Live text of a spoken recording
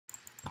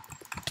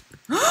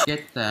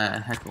Get the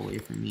heck away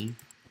from me.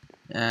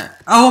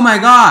 Oh my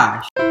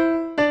gosh!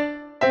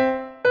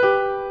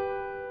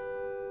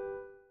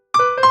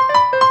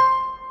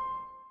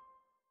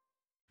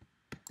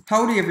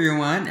 Howdy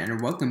everyone,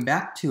 and welcome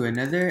back to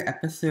another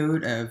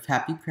episode of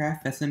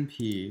Happycraft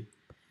SMP.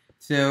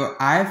 So,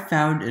 I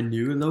found a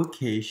new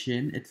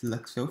location. It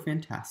looks so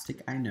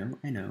fantastic. I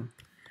know.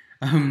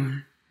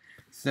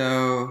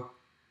 So,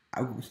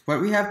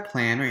 what we have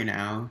planned right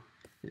now...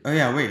 Oh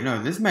yeah, wait,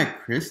 no, this is my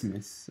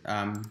Christmas,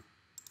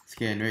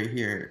 skin right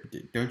here.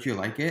 Don't you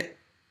like it?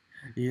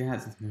 It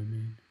has a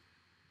snowman.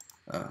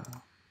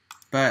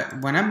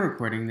 But when I'm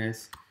recording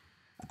this,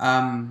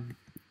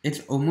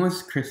 it's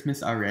almost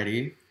Christmas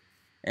already,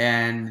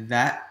 and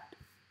that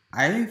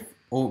I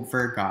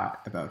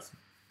forgot about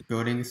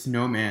building a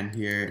snowman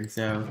here, and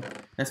so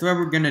that's what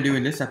we're gonna do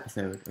in this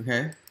episode.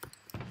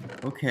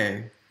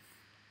 Okay.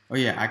 Oh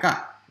yeah, I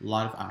got a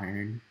lot of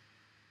iron,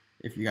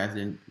 if you guys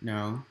didn't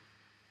know,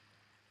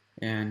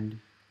 and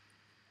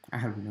I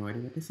have no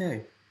idea what to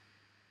say.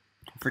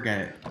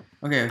 Forget it.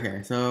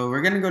 Okay. So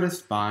we're gonna go to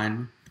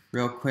spawn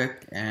real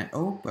quick, and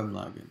oh, I'm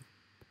logging.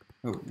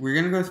 We're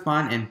gonna go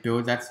spawn and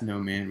build that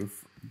snowman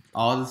with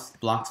all the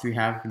blocks we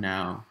have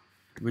now,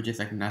 which is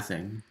like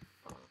nothing.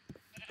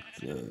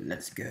 So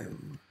let's go.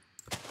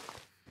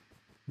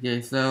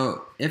 Okay,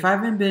 so if I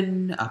haven't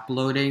been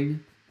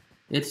uploading,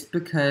 it's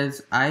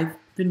because I've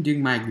been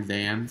doing my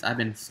exams. I've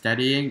been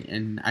studying,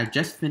 and I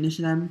just finished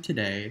them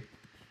today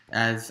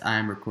as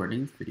I'm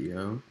recording this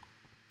video.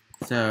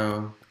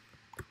 So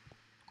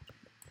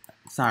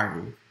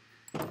sorry,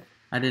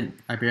 I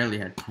barely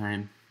had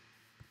time.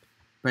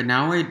 But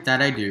now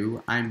that I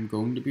do, I'm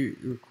going to be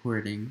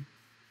recording.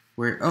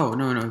 Oh,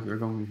 no, we're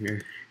going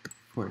here. Of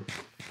course.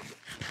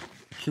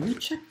 Should we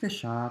check the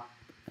shop?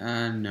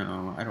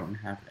 No, I don't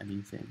have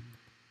anything.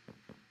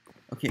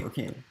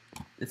 Okay.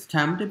 It's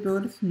time to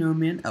build a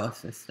snowman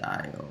Elsa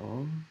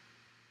style.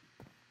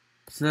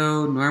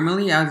 So,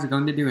 normally I was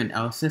going to do an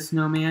Elsa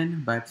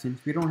snowman, but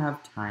since we don't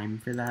have time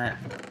for that,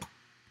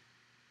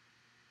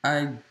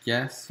 I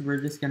guess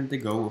we're just going to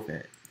go with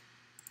it.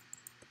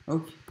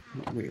 Okay.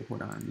 Wait,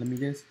 hold on. Let me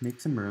just make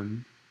some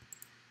room.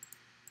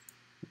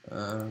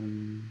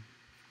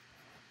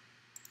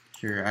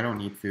 Sure, I don't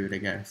need food, I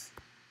guess.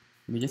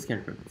 Let me just get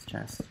rid of this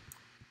chest.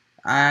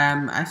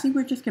 I think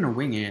we're just gonna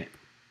wing it.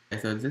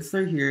 Okay, so this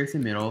right here is the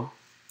middle.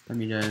 Let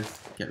me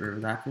just get rid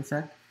of that for a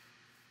sec.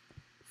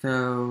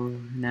 So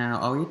now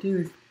all we do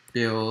is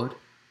build.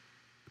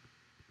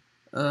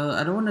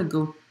 I don't want to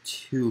go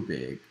too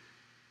big.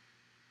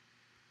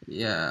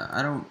 Yeah,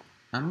 I don't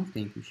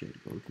think we should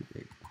go too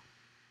big.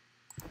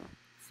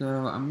 So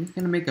I'm just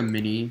gonna make a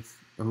mini.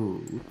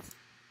 Oh, oops.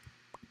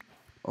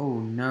 Oh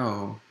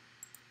no.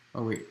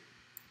 Oh wait.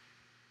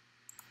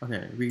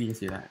 Okay, we can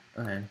just do that.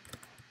 Okay,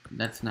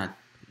 that's not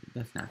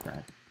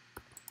bad.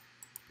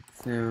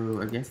 So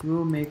I guess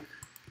we'll make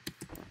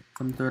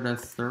some sort of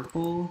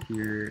circle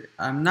here.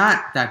 I'm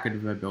not that good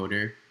of a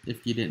builder,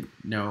 if you didn't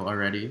know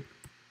already.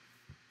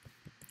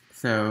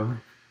 So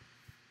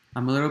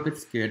I'm a little bit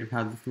scared of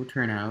how this will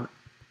turn out.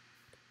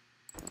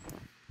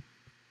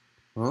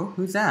 Oh,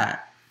 who's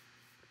that?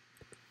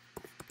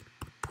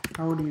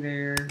 Howdy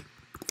there.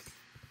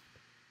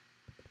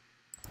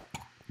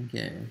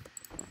 Okay.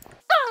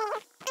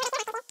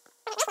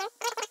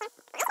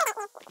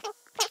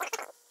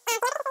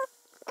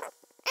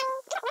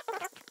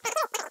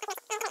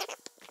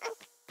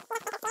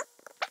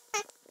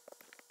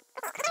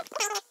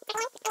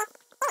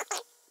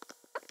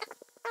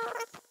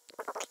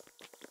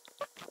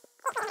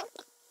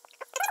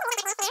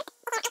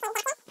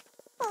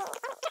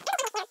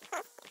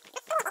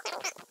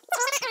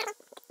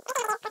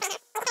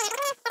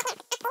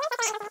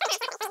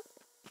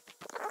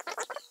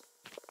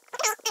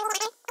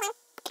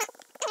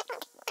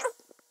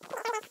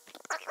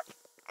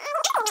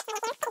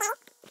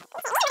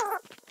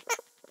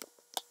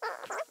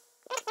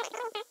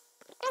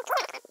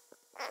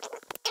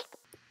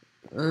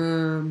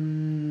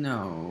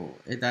 No,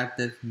 that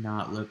does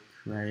not look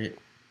right.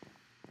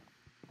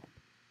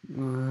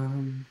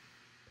 You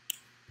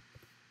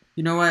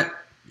know what?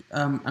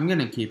 I'm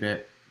gonna keep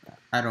it.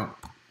 There's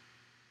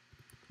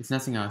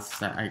nothing else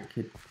that I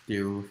could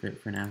do with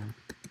it for now.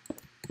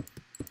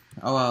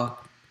 Oh well.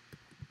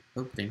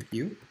 Oh, thank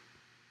you.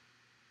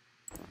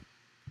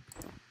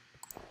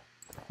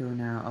 So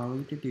now all we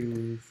have to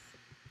do is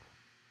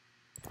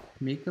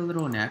make a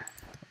little neck.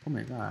 Oh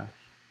my gosh.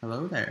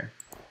 Hello there.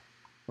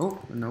 Oh,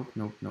 nope.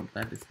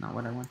 That is not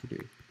what I want to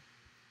do.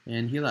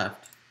 And he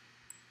left.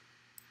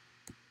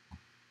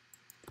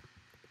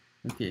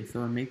 Okay,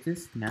 so I make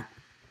this neck.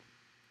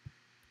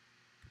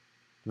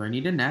 Do I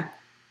need a neck?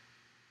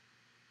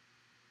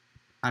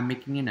 I'm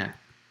making a neck.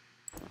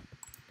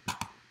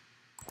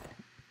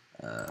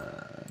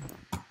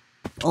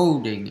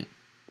 Oh, dang it.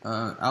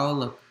 I'll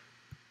look.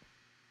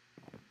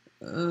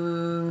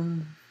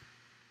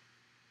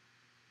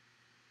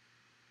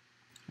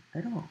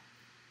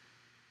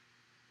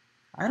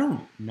 I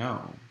don't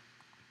know.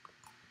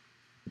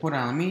 Hold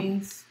on, let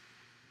me...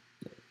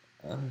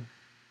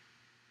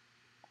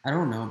 I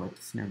don't know about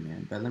the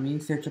snowman, but let me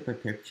search up a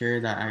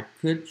picture that I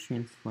could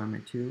transform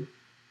it to.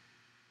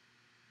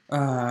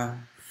 Uh,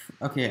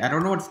 okay, I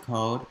don't know what it's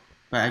called,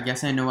 but I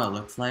guess I know what it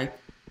looks like.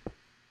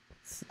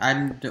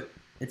 And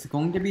it's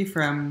going to be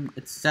from,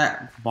 it's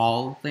that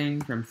ball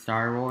thing from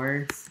Star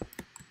Wars.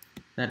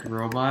 That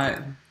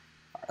robot.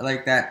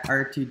 Like that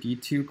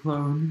R2-D2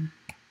 clone.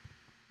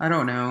 I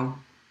don't know.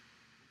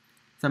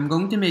 So I'm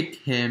going to make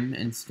him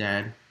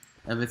instead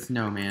of a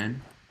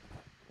snowman.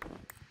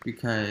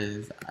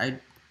 Because I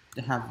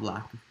have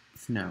lack of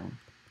snow,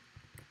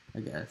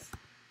 I guess.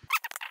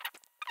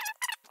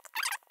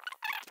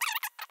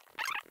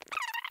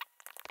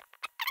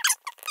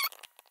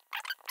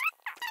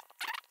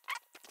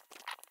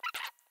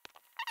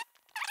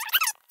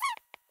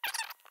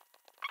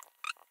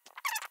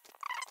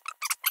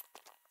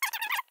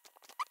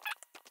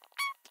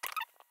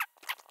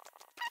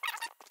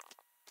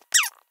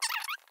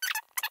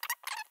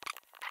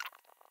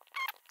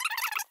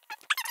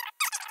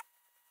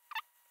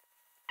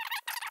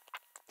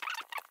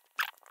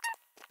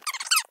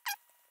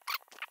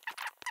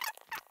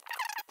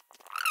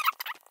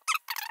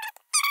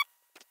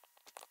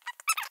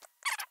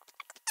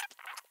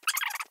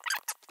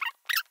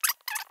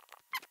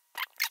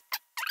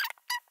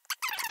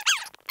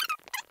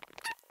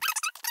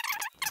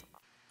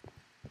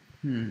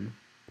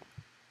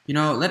 You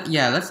know,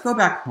 let's go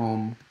back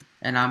home,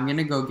 and I'm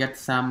gonna go get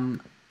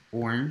some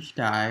orange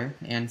dye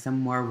and some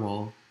more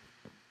wool.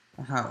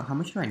 How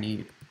much do I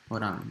need?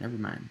 Hold on, never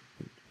mind.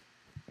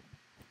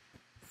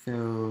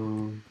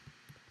 So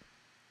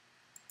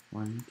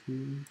 1,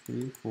 2,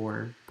 3,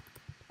 4.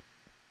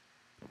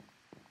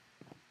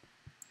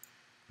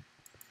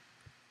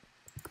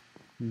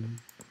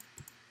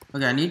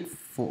 Okay, I need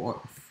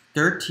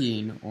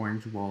 13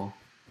 orange wool,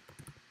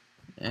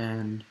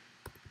 and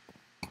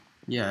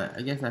yeah,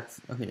 I guess that's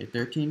okay.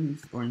 13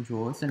 orange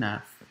wool is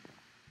enough.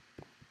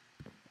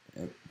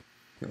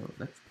 So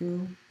let's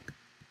go.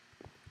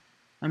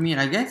 I mean,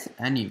 I guess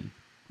any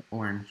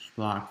orange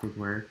block would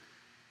work,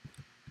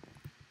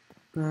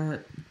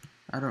 but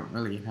I don't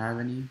really have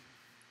any.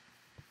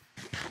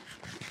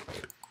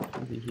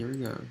 Okay, here we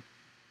go.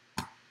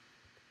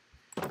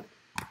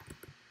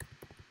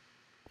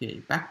 Okay,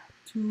 back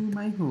to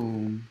my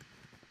home.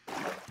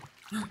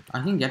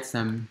 I can get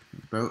some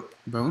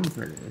bone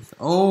for this.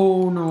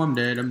 Oh no, I'm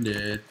dead, I'm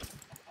dead.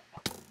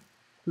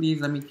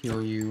 Please let me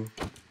kill you.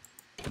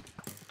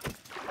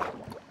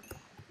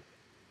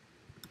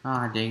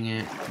 Ah, dang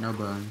it, no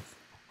bones.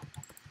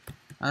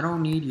 I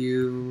don't need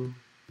you.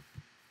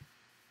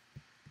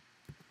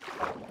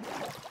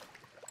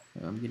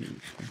 Oh, I'm gonna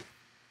eat you.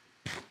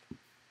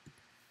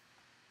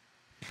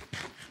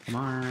 Come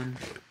on.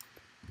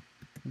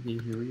 Okay,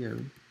 here we go.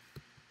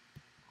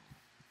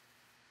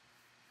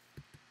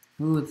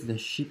 Ooh, it's the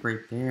sheep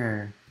right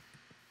there.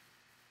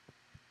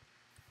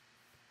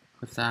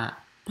 What's that?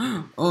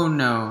 Oh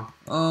no.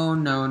 Oh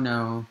no,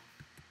 no.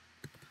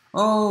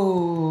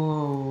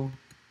 Oh.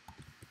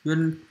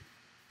 You're...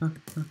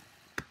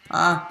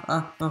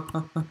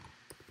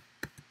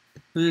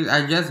 Please,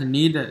 I just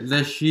need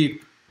the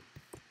sheep.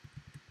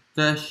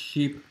 The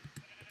sheep.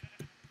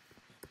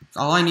 That's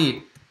all I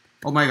need.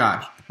 Oh my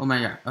gosh. Oh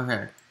my god.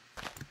 Okay.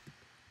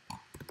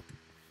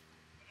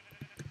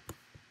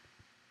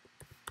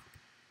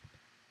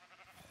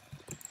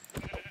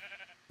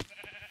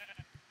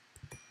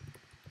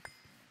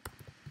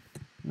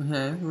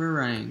 Okay, we're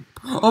running.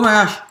 Oh my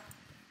gosh!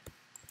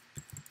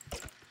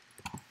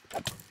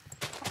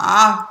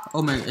 Ah!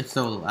 Oh my, it's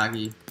so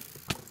laggy.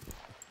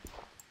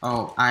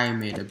 Oh, I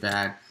made a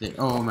bad thing.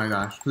 Oh my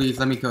gosh. Please,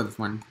 let me kill this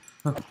one.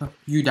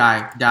 You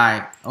die.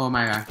 Die. Oh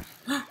my gosh.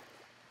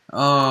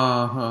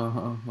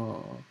 Oh,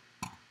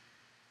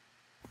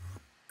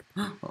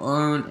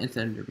 oh, it's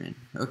Enderman.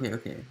 Okay,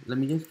 okay. Let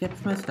me just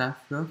get my stuff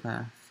real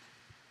fast.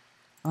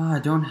 Oh, I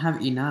don't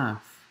have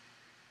enough.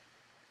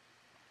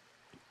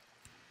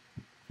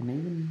 Can I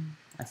even...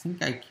 I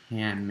think I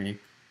can make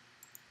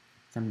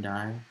some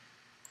dye.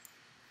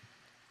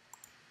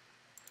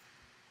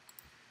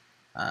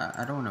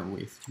 I don't want to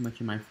waste too much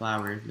of my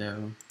flowers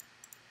though.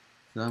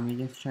 So let me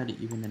just try to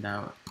even it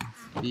out.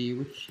 See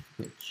which is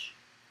which.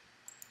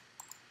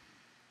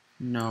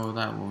 No,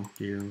 that won't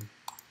do.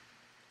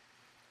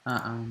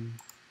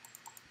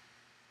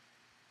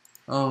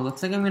 Oh,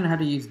 looks like I'm gonna have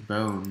to use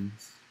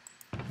bones.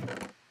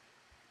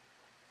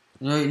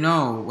 No,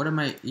 no, what am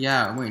I?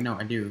 Yeah, wait, no,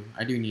 I do.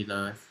 I do need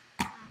those.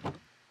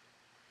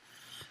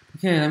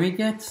 Okay, let me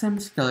get some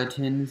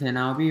skeletons and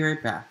I'll be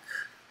right back.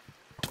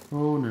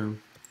 Oh no.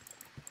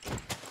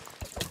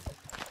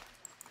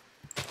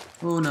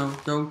 Oh no,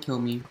 don't kill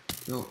me.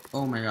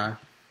 Oh my gosh.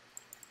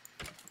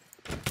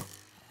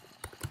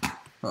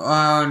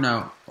 Oh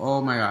no,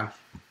 oh my gosh.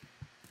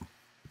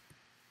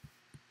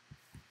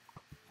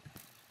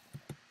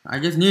 I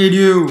just need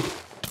you!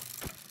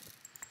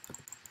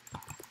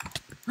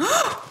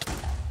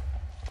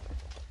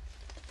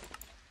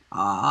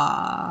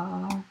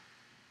 Ah!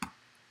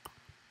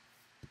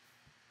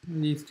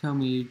 Please tell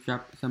me you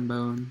dropped some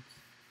bones.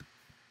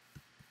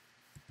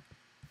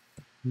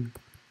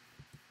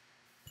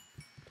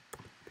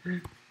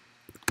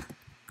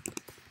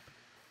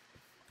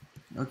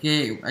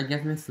 Okay, I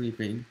guess we're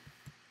sleeping.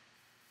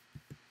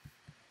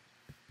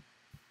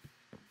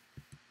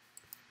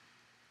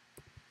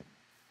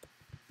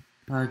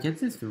 Get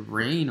this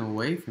rain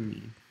away from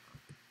me.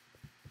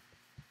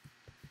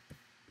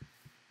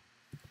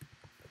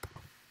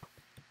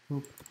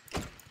 Oop.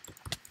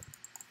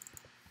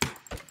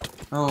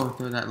 Oh,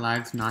 so that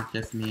lag's not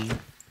just me.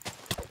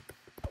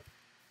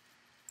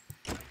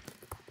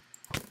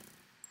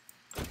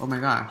 Oh my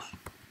gosh.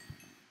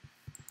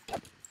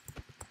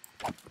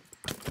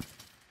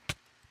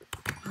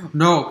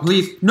 No,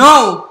 please,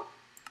 no!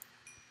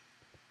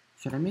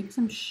 Should I make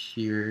some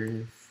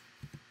shears?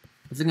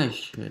 I think I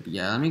should.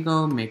 Yeah, let me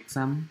go make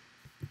some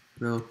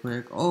real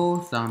quick.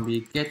 Oh,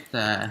 zombie, get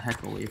the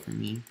heck away from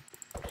me.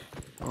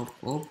 Oh,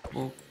 oh,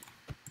 oh.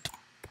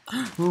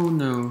 Oh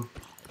no.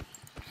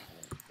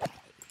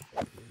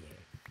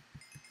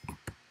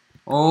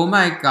 Oh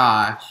my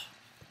gosh.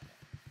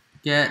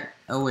 Get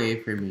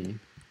away from me.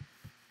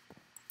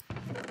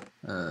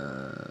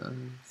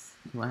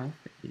 Do I have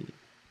 8?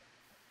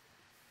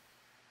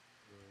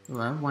 Oh,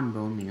 I have 1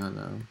 bone meal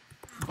though.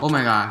 Oh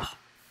my gosh.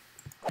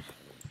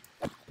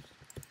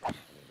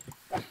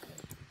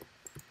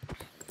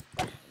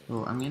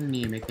 Oh, I'm gonna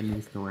need to make a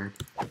new store.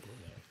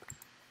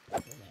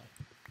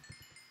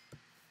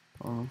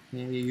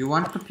 Okay, you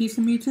want a piece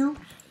of me too?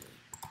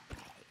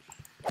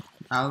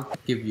 I'll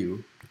give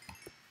you.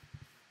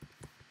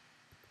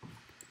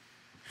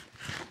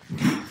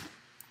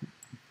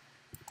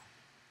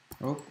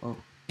 Oh, oh.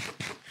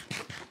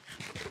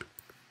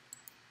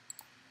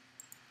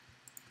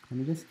 Let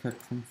me just cook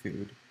some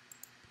food.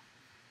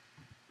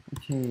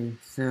 Okay,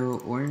 so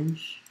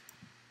orange.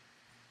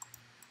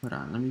 Hold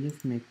on, let me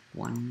just make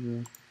 1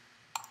 with...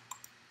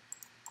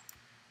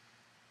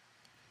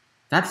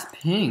 That's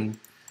pink.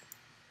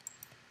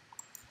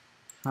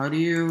 How do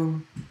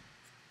you...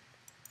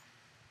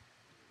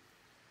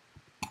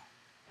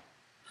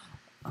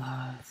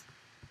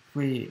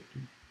 Wait.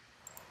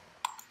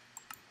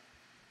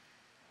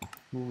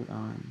 Hold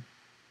on.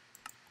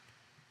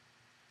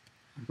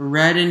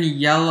 Red and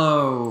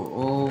yellow.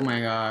 Oh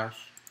my gosh.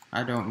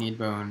 I don't need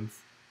bones.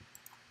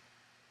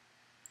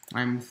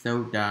 I'm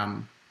so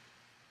dumb.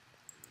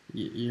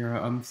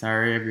 I'm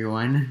sorry,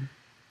 everyone.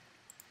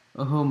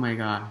 Oh my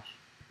gosh.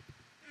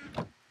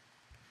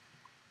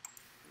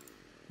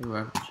 Ooh, I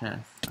have a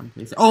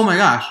chest. Oh my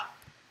gosh!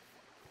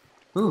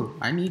 Ooh,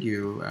 I need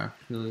you,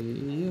 actually.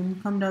 You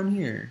come down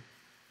here.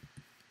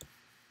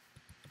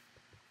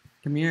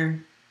 Come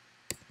here.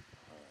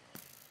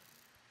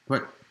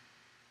 What?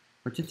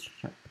 What just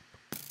shut?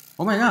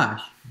 Oh my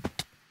gosh!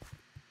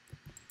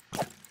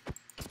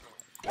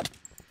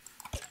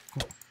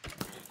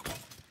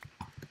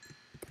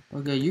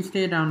 Okay, you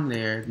stay down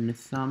there,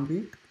 Miss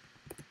Zombie.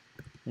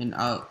 And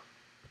I'll...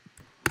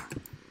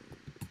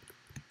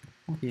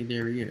 Okay,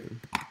 there we go.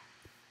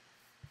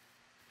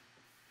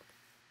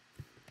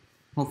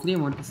 Hopefully I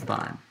won't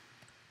spawn.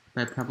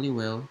 But I probably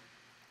will.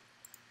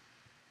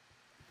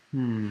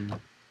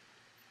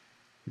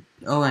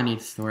 Oh, I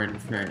need storage.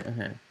 That's right.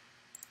 Okay.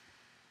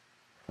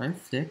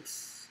 5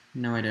 sticks?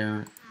 No, I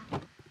don't.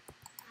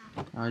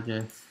 I'll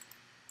just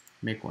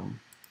make 1.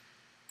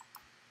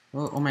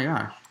 Oh, oh my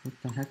gosh. What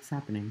the heck's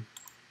happening?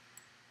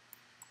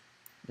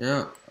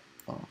 Ew.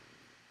 Oh.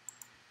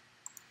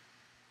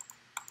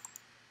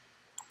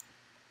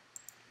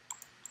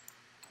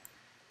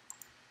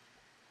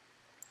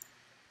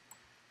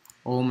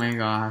 Oh my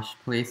gosh.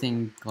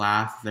 Placing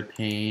glass is a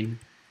pain.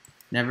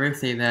 Never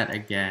say that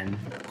again.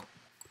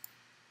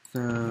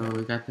 So,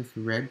 we got this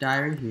red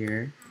dye right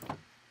here.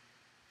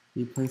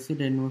 We place it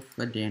in with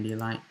a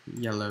dandelion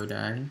yellow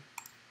dye.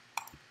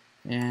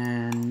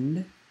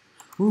 And...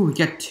 Ooh, we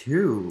get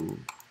 2.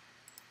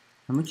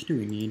 How much do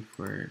we need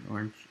for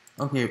orange?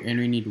 Okay, and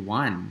we need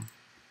 1.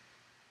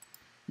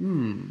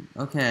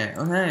 Okay,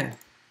 okay.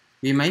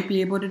 We might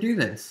be able to do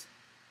this.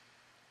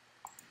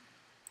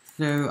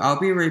 So, I'll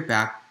be right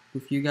back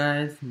with you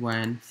guys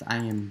once I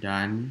am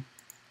done.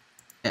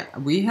 Yeah,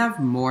 we have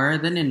more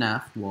than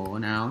enough wool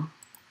now.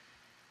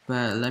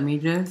 But let me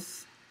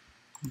just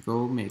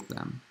go make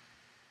them.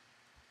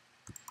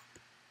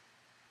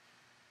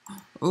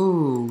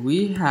 Oh,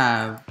 we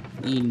have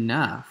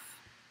enough.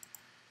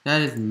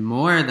 That is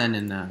more than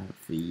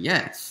enough.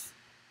 Yes.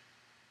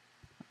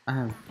 I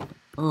have...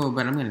 Oh,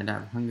 but I'm gonna die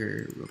of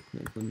hunger real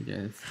quick. Let me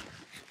just...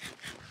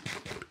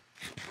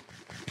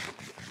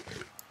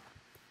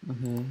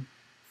 Okay.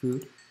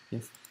 Food.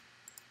 Yes.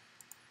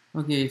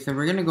 Okay, so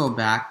we're gonna go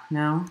back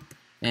now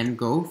and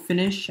go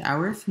finish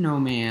our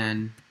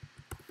snowman.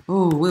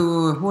 Oh,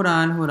 wait, hold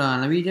on.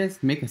 Let me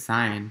just make a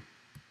sign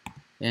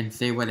and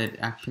say what it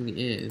actually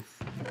is.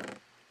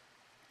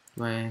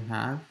 Do I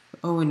have?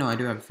 Oh, no, I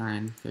do have a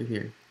sign. So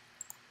here.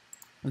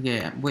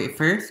 Okay, wait,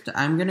 first,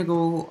 I'm gonna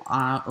go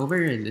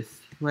over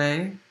this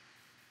way.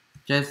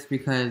 Just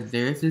because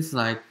there's this,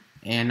 like,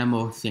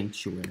 animal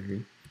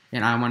sanctuary.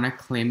 And I want to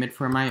claim it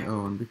for my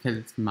own because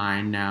it's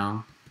mine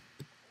now.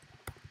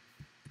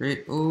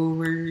 Right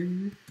over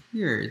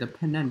here, the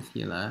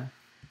peninsula.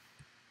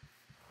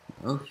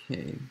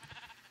 Okay.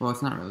 Well,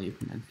 it's not really a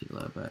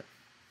peninsula, but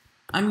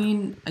I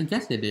mean, I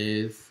guess it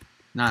is.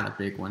 Not a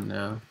big one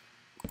though.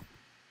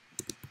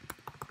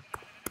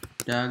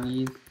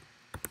 Doggies,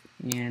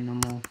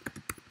 animal,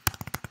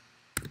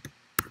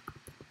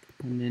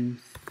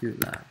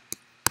 peninsula.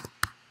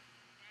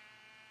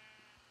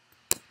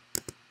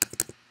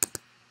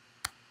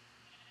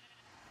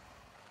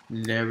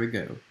 There we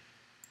go.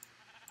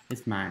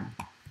 It's mine.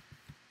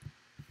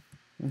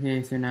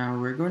 Okay, so now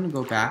we're going to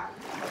go back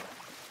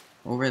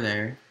over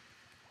there.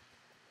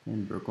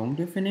 And we're going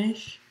to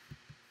finish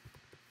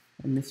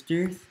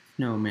Mr.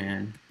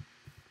 Snowman.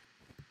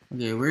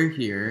 Okay, we're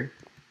here.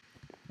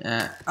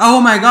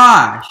 Oh my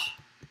gosh!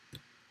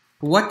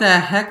 What the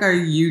heck are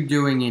you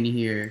doing in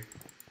here?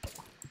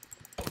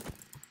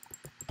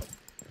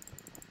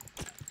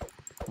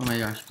 Oh my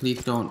gosh,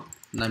 please don't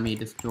let me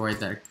destroy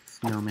the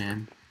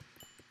snowman.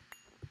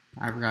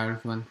 I forgot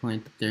it was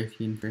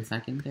 1.13 per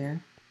second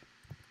there.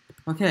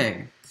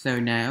 Okay, so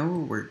now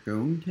we're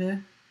going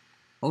to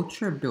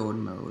ultra build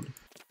mode.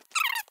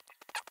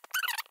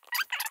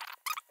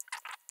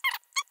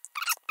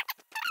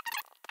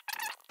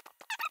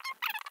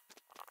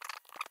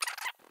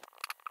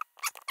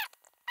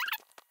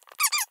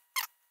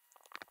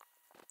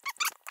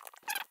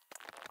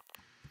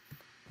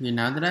 Okay,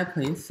 now that I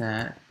place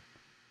that,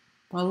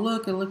 oh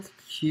look, it looks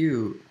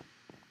cute.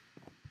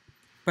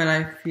 But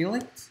I feel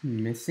like it's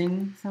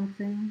missing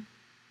something.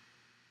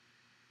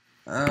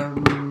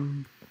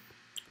 I'm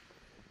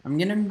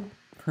gonna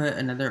put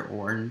another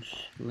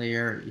orange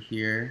layer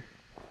here.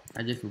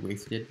 I just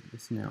wasted the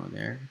snow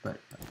there, but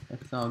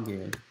it's all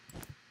good.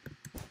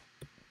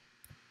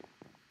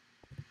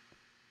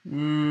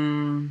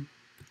 You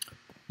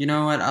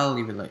know what? I'll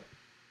leave it like,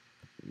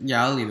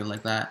 yeah, I'll leave it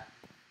like that.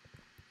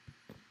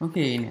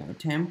 Okay, now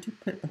time to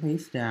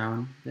place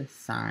down the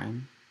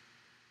sign.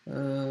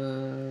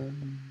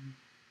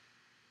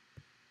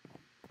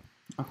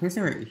 I'll place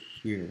it right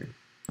here.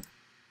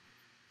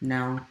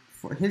 Now,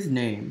 for his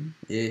name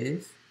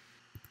is...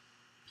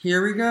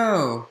 Here we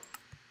go!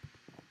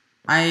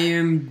 I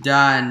am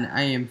done.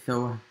 I'm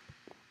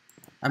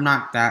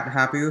not that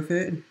happy with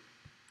it.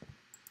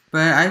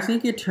 But I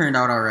think it turned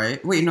out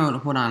alright. Wait, no,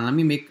 hold on. Let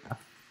me make a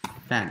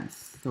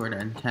fence sort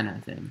of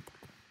antenna thing.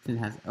 It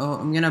has... Oh,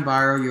 I'm gonna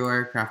borrow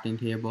your crafting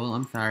table.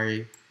 I'm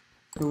sorry.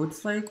 So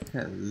it's like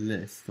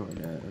this, sort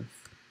of.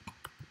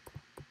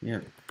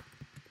 Yep.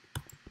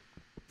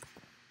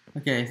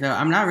 Okay, so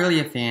I'm not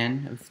really a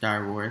fan of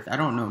Star Wars. I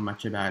don't know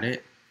much about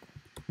it.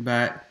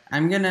 But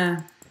I'm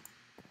gonna...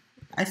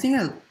 I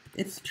think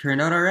it's turned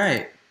out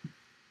alright.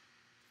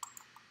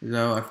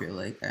 Though I feel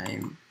like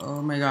I'm...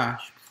 Oh my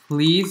gosh.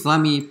 Please let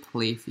me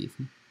place these.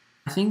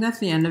 I think that's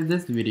the end of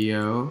this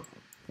video.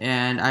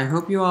 And I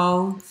hope you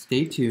all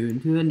stay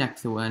tuned to the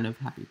next one of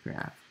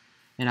Happycraft.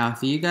 And I'll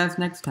see you guys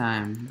next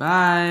time.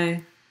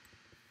 Bye!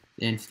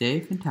 And stay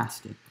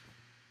fantastic.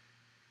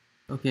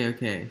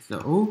 Okay.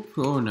 So,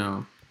 oh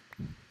no.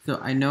 So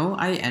I know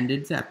I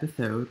ended the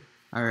episode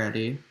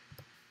already,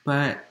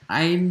 but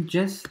I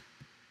just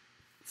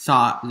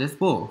saw this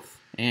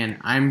wolf, and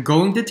I'm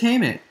going to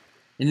tame it.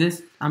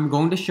 I'm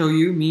going to show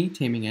you me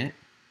taming it,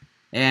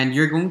 and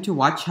you're going to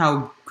watch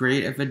how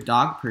great of a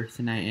dog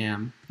person I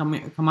am.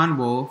 Come on,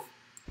 wolf.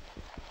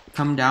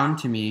 Come down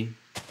to me.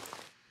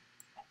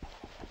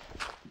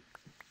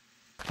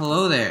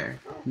 Hello there.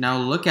 Now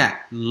look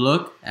at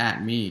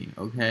me,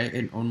 okay?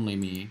 And only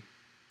me.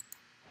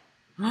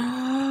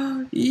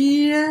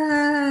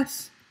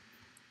 Yes!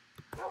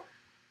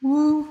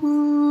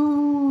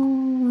 Woohoo!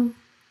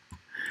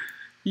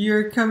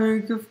 You're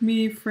coming with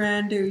me,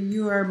 friend.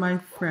 You are my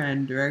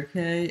friend,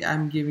 okay?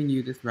 I'm giving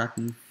you this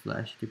rotten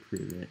flesh to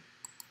prove it.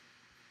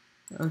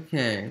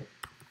 Okay.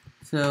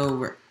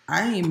 So,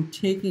 I am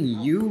taking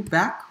you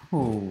back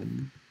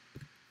home.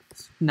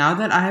 Now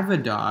that I have a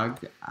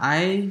dog,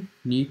 I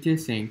need to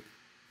think,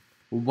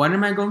 what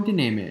am I going to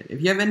name it?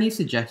 If you have any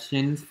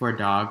suggestions for a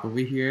dog over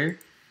here,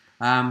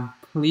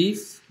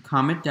 please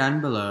comment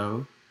down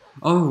below.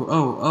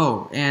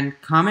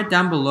 And comment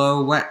down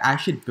below what I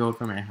should build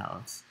for my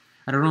house.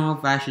 I don't know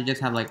if I should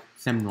just have like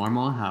some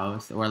normal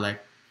house or like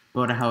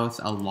build a house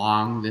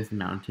along this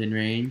mountain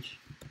range.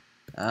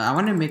 I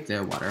want to make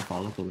the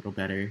waterfall look a little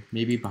better.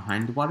 Maybe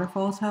behind the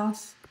waterfall's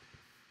house?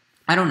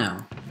 I don't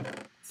know.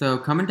 So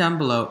comment down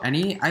below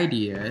any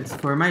ideas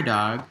for my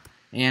dog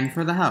and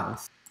for the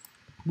house.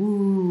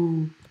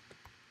 Woo!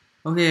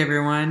 Okay,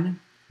 everyone.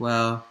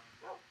 Well,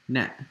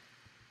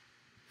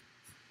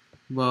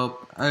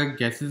 I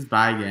guess it's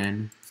bye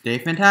again. Stay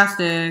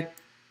fantastic.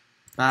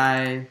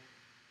 Bye.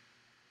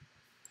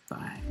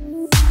 Bye.